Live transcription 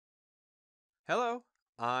Hello,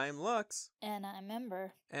 I'm Lux, And I'm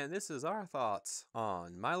Ember. and this is our thoughts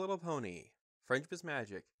on My Little Pony, Friendship is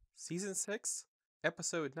Magic, Season 6,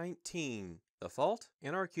 Episode 19, The Fault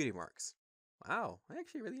in Our Cutie Marks. Wow, I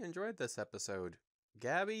actually really enjoyed this episode.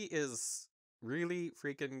 Gabby is really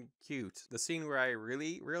freaking cute. The scene where I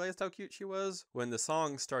really realized how cute she was, when the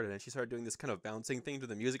song started and she started doing this kind of bouncing thing to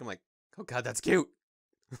the music, I'm like, oh god, that's cute!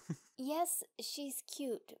 Yes, she's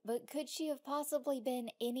cute, but could she have possibly been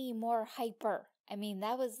any more hyper? I mean,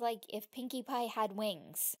 that was like if Pinkie Pie had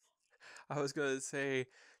wings. I was gonna say,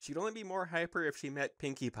 she'd only be more hyper if she met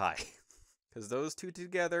Pinkie Pie. Because those two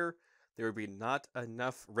together, there would be not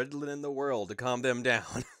enough Ritalin in the world to calm them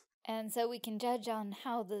down. And so we can judge on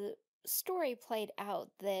how the story played out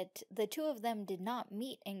that the two of them did not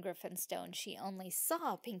meet in Griffinstone. She only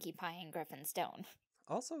saw Pinkie Pie in Griffinstone.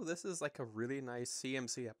 Also, this is like a really nice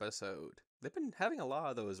CMC episode. They've been having a lot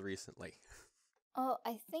of those recently. Oh,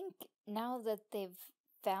 I think now that they've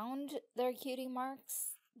found their cutie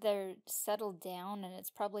marks, they're settled down and it's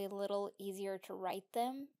probably a little easier to write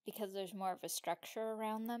them because there's more of a structure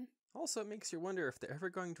around them. Also, it makes you wonder if they're ever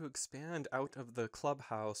going to expand out of the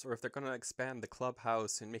clubhouse, or if they're going to expand the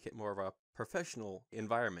clubhouse and make it more of a professional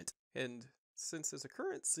environment. And since there's a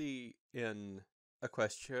currency in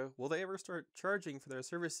Equestria, will they ever start charging for their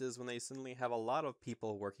services when they suddenly have a lot of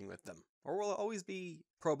people working with them? Or will it always be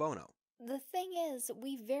pro bono? The thing is,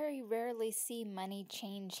 we very rarely see money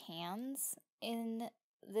change hands in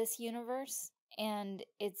this universe, and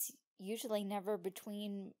it's usually never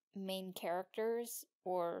between main characters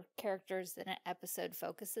or characters that an episode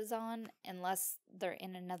focuses on unless they're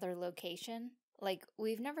in another location. Like,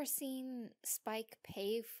 we've never seen Spike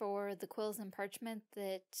pay for the quills and parchment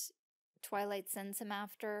that Twilight sends him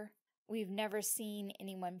after. We've never seen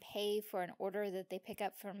anyone pay for an order that they pick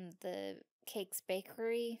up from the Cake's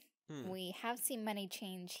Bakery. We have seen money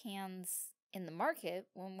change hands in the market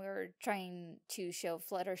when we're trying to show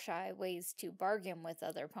Fluttershy ways to bargain with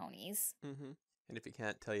other ponies. And if you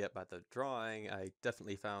can't tell yet by the drawing, I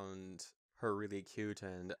definitely found her really cute,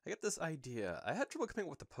 and I get this idea. I had trouble coming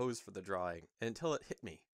up with the pose for the drawing until it hit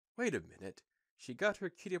me. Wait a minute. She got her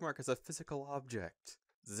cutie mark as a physical object.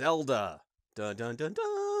 Zelda! Dun dun dun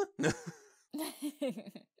dun!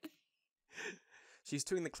 She's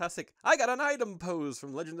doing the classic I got an item pose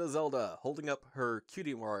from Legend of Zelda, holding up her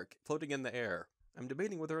cutie mark, floating in the air. I'm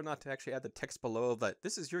debating whether or not to actually add the text below that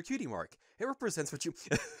this is your cutie mark. It represents what you...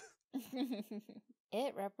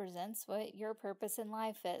 It represents what your purpose in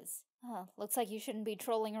life is. Oh, looks like you shouldn't be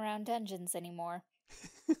trolling around dungeons anymore.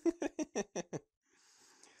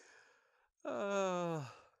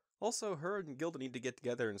 Also, her and Gilda need to get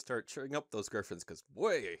together and start cheering up those griffins, because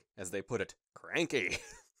boy, as they put it, cranky.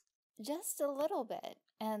 Just a little bit.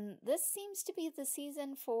 And this seems to be the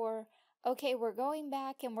season for, okay, we're going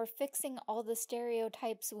back and we're fixing all the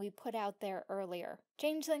stereotypes we put out there earlier.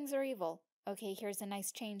 Changelings are evil. Okay, here's a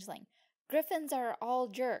nice changeling. Griffins are all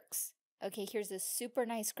jerks. Okay, here's a super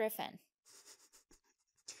nice griffin.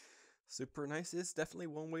 Super nice is definitely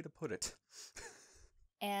one way to put it.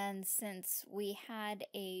 And since we had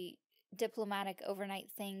a diplomatic overnight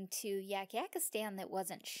thing to Yak-Yakistan that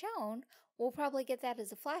wasn't shown, we'll probably get that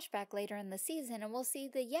as a flashback later in the season, and we'll see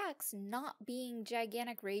the Yaks not being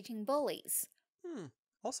gigantic raging bullies.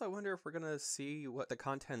 Also, I wonder if we're going to see what the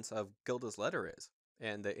contents of Gilda's letter is,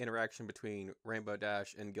 and the interaction between Rainbow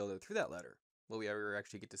Dash and Gilda through that letter. Will we ever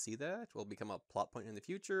actually get to see that? Will it become a plot point in the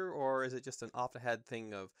future, or is it just an off-the-head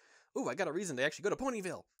thing of, ooh, I got a reason to actually go to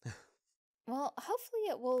Ponyville? Well, hopefully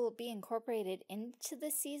it will be incorporated into the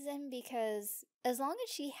season, because as long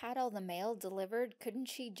as she had all the mail delivered, couldn't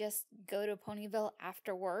she just go to Ponyville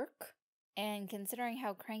after work? And considering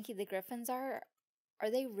how cranky the Griffins are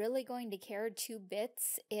they really going to care two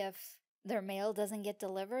bits if their mail doesn't get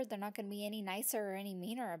delivered? They're not going to be any nicer or any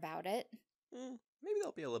meaner about it. Maybe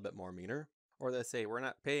they'll be a little bit more meaner. Or they say, we're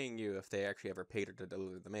not paying you if they actually ever paid her to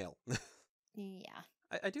deliver the mail. Yeah.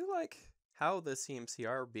 I do like how the CMC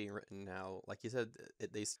are being written now. Like you said,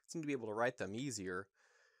 they seem to be able to write them easier.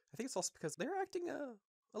 I think it's also because they're acting a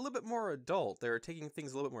little bit more adult. They're taking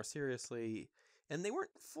things a little bit more seriously. And they weren't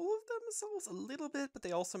full of themselves a little bit, but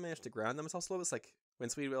they also managed to ground themselves a little bit. It's like when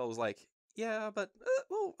Sweetwell was like, yeah, but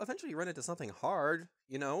we'll eventually run into something hard,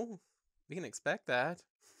 you know? We can expect that.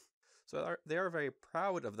 So they are very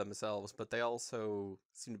proud of themselves, but they also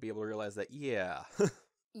seem to be able to realize that, yeah.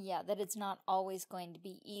 Yeah, that it's not always going to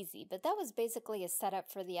be easy. But that was basically a setup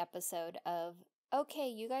for the episode of, okay,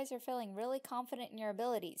 you guys are feeling really confident in your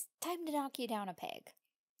abilities. Time to knock you down a peg.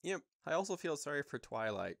 Yep. I also feel sorry for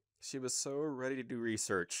Twilight. She was so ready to do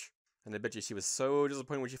research. And I bet you she was so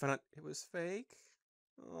disappointed when she found out it was fake.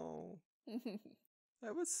 Oh.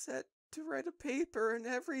 I was set to write a paper and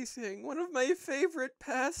everything. One of my favorite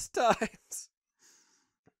pastimes.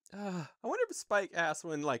 I wonder if Spike asked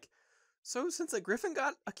when, like, so since a griffin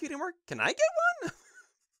got a cutie mark, can I get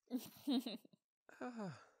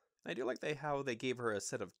one? I do like how they gave her a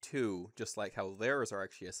set of 2, just like how theirs are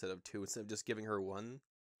actually a set of 2 instead of just giving her 1.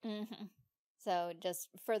 Mm-hmm. So just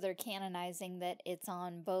further canonizing that it's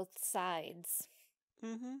on both sides.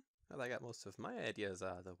 Mm-hmm. Well, I got most of my ideas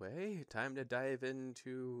out of the way. Time to dive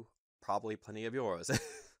into probably plenty of yours.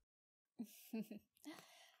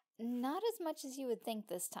 Not as much as you would think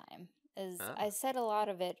this time, as Ah. I said a lot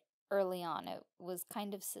of it early on. It was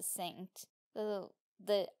kind of succinct.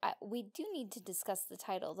 We do need to discuss the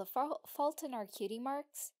title. The Fault in Our Cutie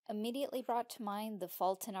Marks immediately brought to mind The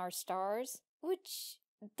Fault in Our Stars, which,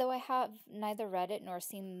 though I have neither read it nor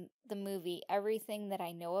seen the movie, everything that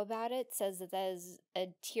I know about it says that that is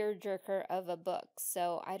a tearjerker of a book.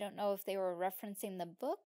 So I don't know if they were referencing the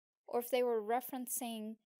book or if they were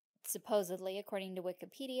referencing, supposedly, according to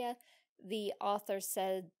Wikipedia, the author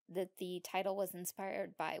said that the title was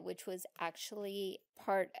inspired by, which was actually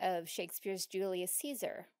part of Shakespeare's Julius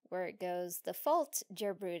Caesar, where it goes, "The fault,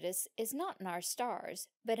 dear Brutus, is not in our stars,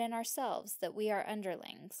 but in ourselves, that we are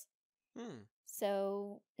underlings."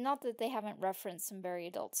 So, not that they haven't referenced some very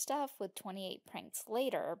adult stuff with 28 Pranks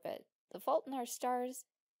Later, but The Fault in Our Stars,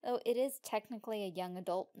 though it is technically a young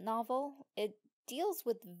adult novel, it deals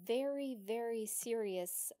with very, very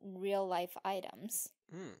serious real-life items.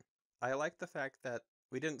 I like the fact that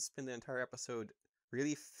we didn't spend the entire episode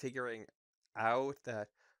really figuring out that,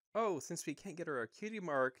 oh, since we can't get her a cutie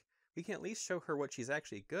mark, we can at least show her what she's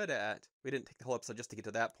actually good at. We didn't take the whole episode just to get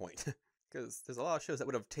to that point. Because there's a lot of shows that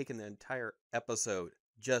would have taken the entire episode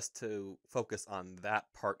just to focus on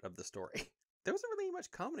that part of the story. There wasn't really much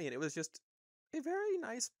comedy in it. It was just a very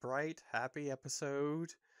nice, bright, happy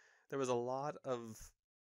episode. There was a lot of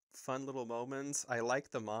fun little moments. I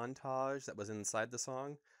liked the montage that was inside the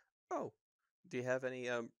song. Oh, do you have any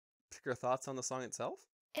particular thoughts on the song itself?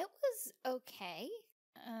 It was okay.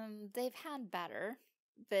 They've had better,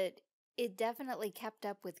 but it definitely kept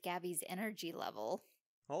up with Gabby's energy level.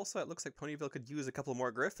 Also, it looks like Ponyville could use a couple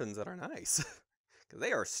more griffins that are nice. Because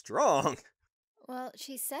they are strong. Well,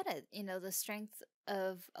 she said it, the strength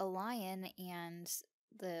of a lion and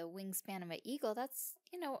the wingspan of an eagle, that's,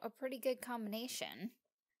 a pretty good combination.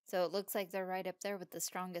 So it looks like they're right up there with the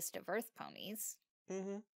strongest of Earth ponies.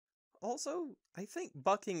 Mm-hmm. Also, I think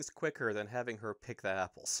bucking's quicker than having her pick the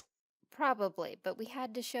apples. Probably, but we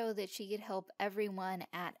had to show that she could help everyone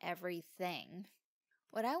at everything.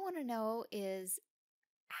 What I want to know is,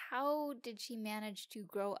 how did she manage to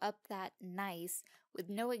grow up that nice with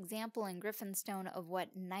no example in Griffinstone of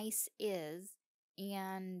what nice is?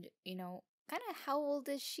 And, kind of how old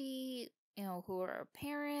is she? Who are her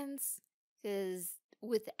parents? Because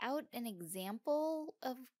without an example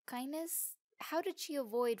of kindness, how did she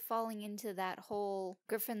avoid falling into that whole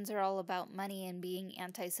Griffins are all about money and being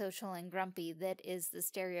antisocial and grumpy that is the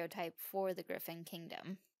stereotype for the Griffin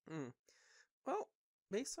Kingdom? Well,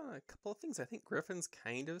 based on a couple of things, I think griffins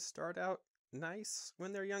kind of start out nice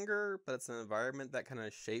when they're younger, but it's an environment that kind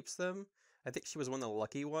of shapes them. I think she was one of the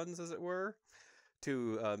lucky ones, as it were,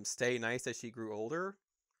 to stay nice as she grew older.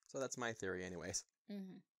 So that's my theory anyways.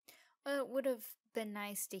 Well, it would have been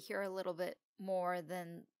nice to hear a little bit more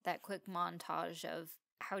than that quick montage of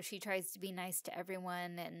how she tries to be nice to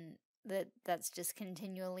everyone and that's just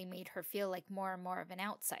continually made her feel like more and more of an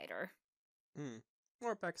outsider.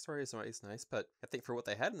 More backstory is always nice, but I think for what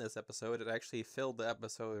they had in this episode, it actually filled the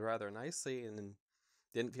episode rather nicely and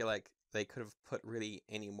didn't feel like they could have put really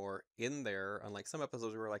any more in there. Unlike some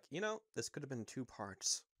episodes where like, this could have been 2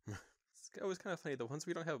 parts. It's always kind of funny. The ones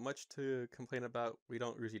we don't have much to complain about, we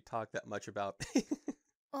don't usually talk that much about.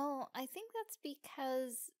 Well, I think that's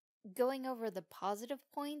because going over the positive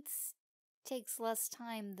points takes less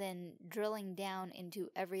time than drilling down into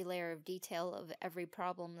every layer of detail of every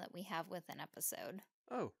problem that we have with an episode.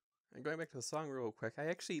 Oh, and going back to the song real quick, I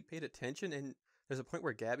actually paid attention, and there's a point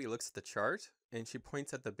where Gabby looks at the chart, and she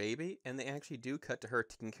points at the baby, and they actually do cut to her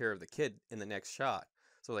taking care of the kid in the next shot.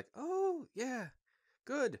 So like, oh, yeah,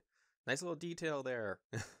 good. Nice little detail there.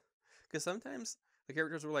 Because sometimes the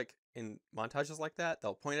characters were like, in montages like that,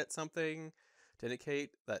 they'll point at something to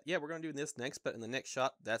indicate that, yeah, we're going to do this next, but in the next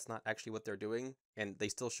shot, that's not actually what they're doing. And they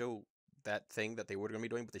still show that thing that they were going to be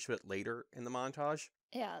doing, but they show it later in the montage.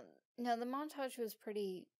 Yeah, no, the montage was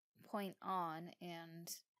pretty point on,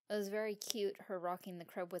 and it was very cute, her rocking the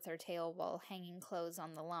crib with her tail while hanging clothes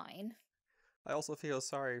on the line. I also feel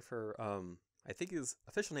sorry for, I think his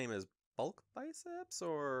official name is Bulk Biceps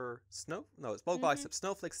or Snow? No, it's Bulk Biceps.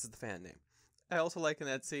 Snowflakes is the fan name. I also like in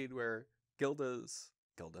that scene where Gilda,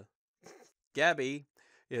 Gabby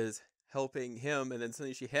is helping him, and then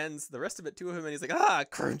suddenly she hands the rest of it to him, and he's like, ah,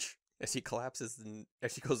 crunch, as he collapses and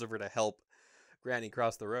as she goes over to help Granny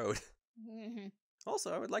cross the road.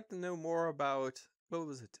 Also, I would like to know more about, what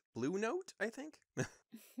was it, Blue Note, I think?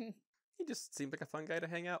 He just seemed like a fun guy to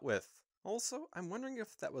hang out with. Also, I'm wondering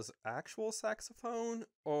if that was actual saxophone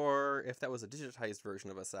or if that was a digitized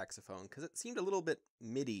version of a saxophone, because it seemed a little bit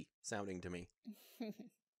MIDI sounding to me.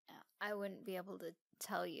 I wouldn't be able to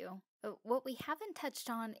tell you. What we haven't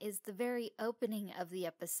touched on is the very opening of the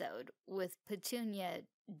episode with Petunia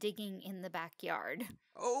digging in the backyard.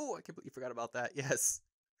 Oh, I completely forgot about that, yes.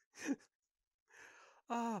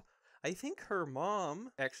 I think her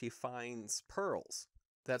mom actually finds pearls.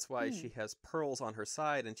 That's why she has pearls on her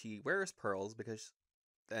side, and she wears pearls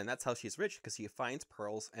and that's how she's rich, because she finds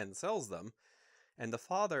pearls and sells them. And the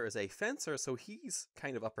father is a fencer, so he's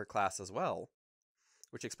kind of upper class as well,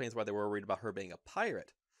 which explains why they were worried about her being a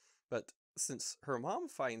pirate. But since her mom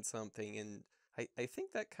finds something, and I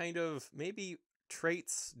think that kind of maybe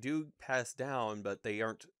traits do pass down, but they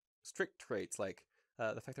aren't strict traits, like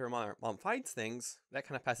the fact that her mom finds things, that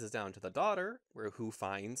kind of passes down to the daughter, who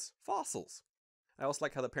finds fossils. I also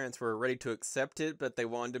like how the parents were ready to accept it, but they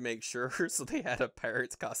wanted to make sure, so they had a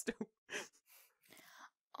pirate's costume.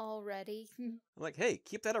 Already? I'm like, hey,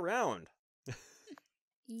 keep that around.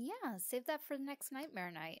 Yeah, save that for the next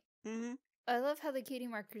Nightmare Night. Mm-hmm. I love how the Cutie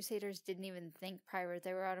Mark Crusaders didn't even think pirate.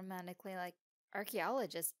 They were automatically like,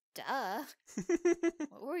 archaeologist, duh.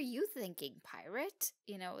 What were you thinking, pirate?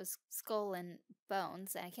 You know, it was skull and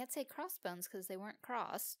bones. And I can't say crossbones because they weren't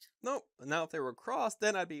crossed. Nope. Now, if they were crossed,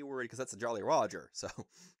 then I'd be worried because that's a Jolly Roger, so.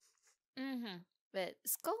 But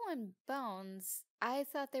skull and bones, I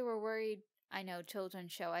thought they were worried. I know,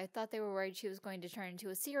 children's show. I thought they were worried she was going to turn into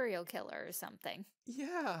a serial killer or something.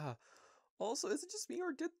 Yeah. Also, is it just me,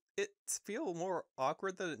 or did it feel more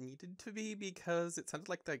awkward than it needed to be? Because it sounded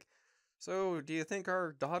like, so do you think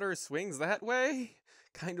our daughter swings that way?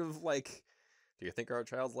 Kind of like, do you think our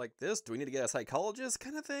child's like this? Do we need to get a psychologist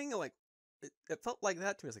kind of thing? Like, it felt like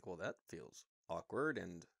that to me. I was like, well, that feels awkward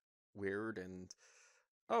and weird and,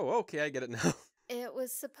 oh, okay, I get it now. It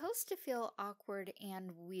was supposed to feel awkward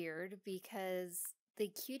and weird because the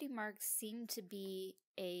Cutie Marks seemed to be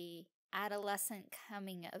a adolescent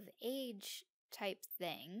coming of age type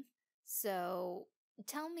thing. So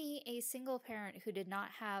tell me a single parent who did not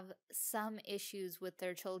have some issues with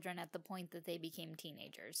their children at the point that they became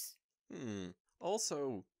teenagers.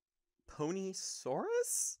 Also,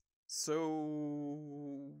 Ponysaurus?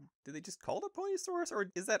 So, did they just call it a Ponysaurus,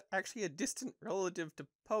 or is that actually a distant relative to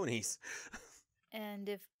ponies? And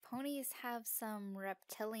if ponies have some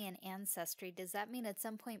reptilian ancestry, does that mean at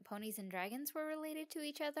some point ponies and dragons were related to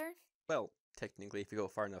each other? Well, technically, if you go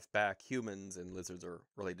far enough back, humans and lizards are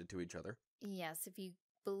related to each other. Yes, if you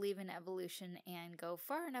believe in evolution and go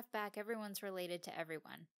far enough back, everyone's related to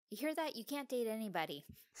everyone. You hear that? You can't date anybody.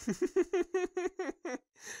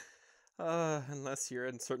 Unless you're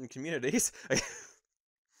in certain communities.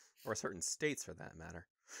 Or certain states, for that matter.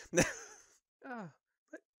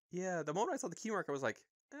 But yeah, the moment I saw the key mark, I was like,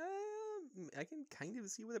 I can kind of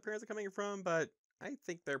see where the parents are coming from, but I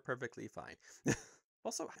think they're perfectly fine.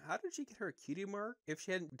 Also, how did she get her cutie mark if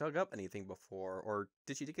she hadn't dug up anything before? Or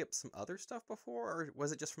did she dig up some other stuff before? Or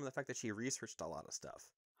was it just from the fact that she researched a lot of stuff?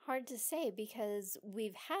 Hard to say because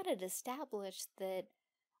we've had it established that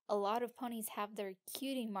a lot of ponies have their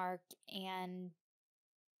cutie mark and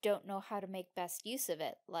don't know how to make best use of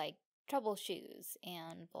it, like trouble shoes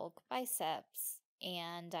and bulk biceps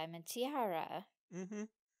and diamond tiara. Mm-hmm.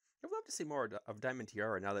 I'd love to see more of Diamond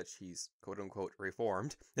Tiara now that she's quote-unquote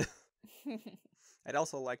reformed. I'd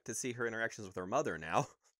also like to see her interactions with her mother now.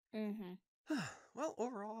 Well,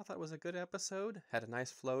 overall, I thought it was a good episode. Had a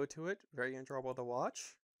nice flow to it. Very enjoyable to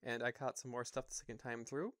watch. And I caught some more stuff the second time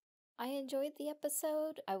through. I enjoyed the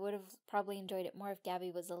episode. I would have probably enjoyed it more if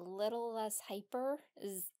Gabby was a little less hyper.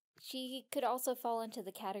 She could also fall into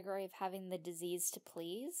the category of having the disease to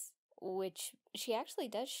please, which she actually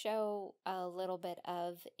does show a little bit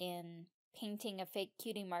of in painting a fake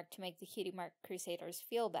cutie mark to make the Cutie Mark Crusaders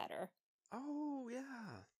feel better. Oh, yeah.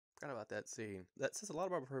 Forgot about that scene. That says a lot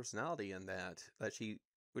about her personality in that she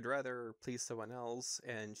would rather please someone else,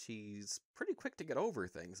 and she's pretty quick to get over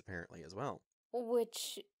things, apparently, as well.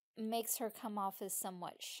 Which makes her come off as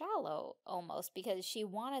somewhat shallow, almost, because she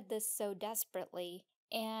wanted this so desperately,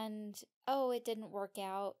 and, oh, it didn't work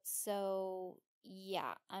out, so,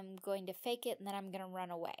 yeah, I'm going to fake it, and then I'm going to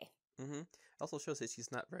run away. It also shows that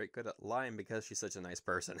she's not very good at lying because she's such a nice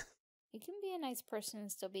person. You can be a nice person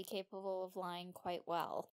and still be capable of lying quite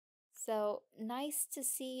well. So, nice to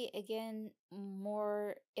see, again,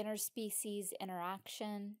 more interspecies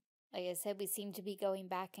interaction. Like I said, we seem to be going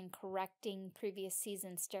back and correcting previous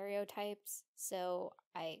season stereotypes, so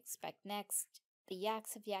I expect next the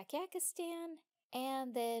Yaks of Yak-Yakistan,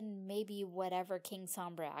 and then maybe whatever King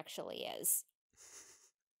Sombra actually is.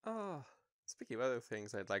 Oh, speaking of other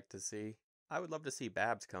things I'd like to see, I would love to see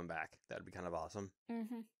Babs come back. That would be kind of awesome.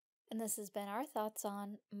 And this has been our thoughts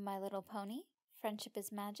on My Little Pony, Friendship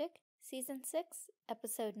is Magic, Season 6,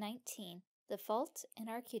 Episode 19, The Fault in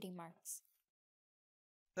Our Cutie Marks.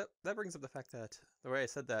 That brings up the fact that, the way I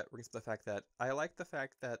said that brings up the fact that I like the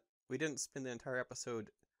fact that we didn't spend the entire episode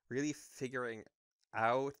really figuring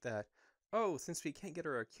out that, oh, since we can't get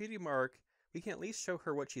her a cutie mark, we can at least show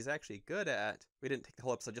her what she's actually good at. We didn't take the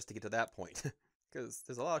whole episode just to get to that point. Because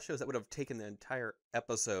there's a lot of shows that would have taken the entire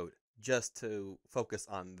episode just to focus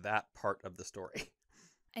on that part of the story.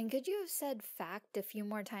 And could you have said fact a few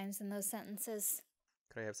more times in those sentences?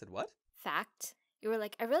 Could I have said what? Fact. You were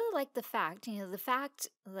like, I really like the fact. You know, the fact,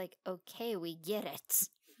 like, okay, we get it.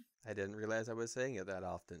 I didn't realize I was saying it that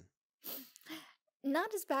often.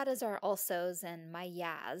 Not as bad as our alsos and my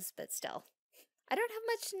yas, but still. I don't have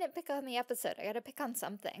much to nitpick on the episode. I gotta pick on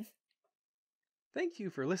something. Thank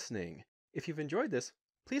you for listening. If you've enjoyed this,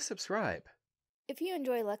 please subscribe. If you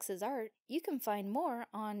enjoy Lux's art, you can find more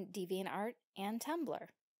on DeviantArt and Tumblr.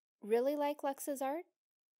 Really like Lux's art?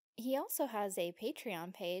 He also has a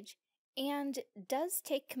Patreon page and does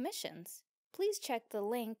take commissions. Please check the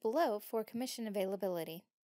link below for commission availability.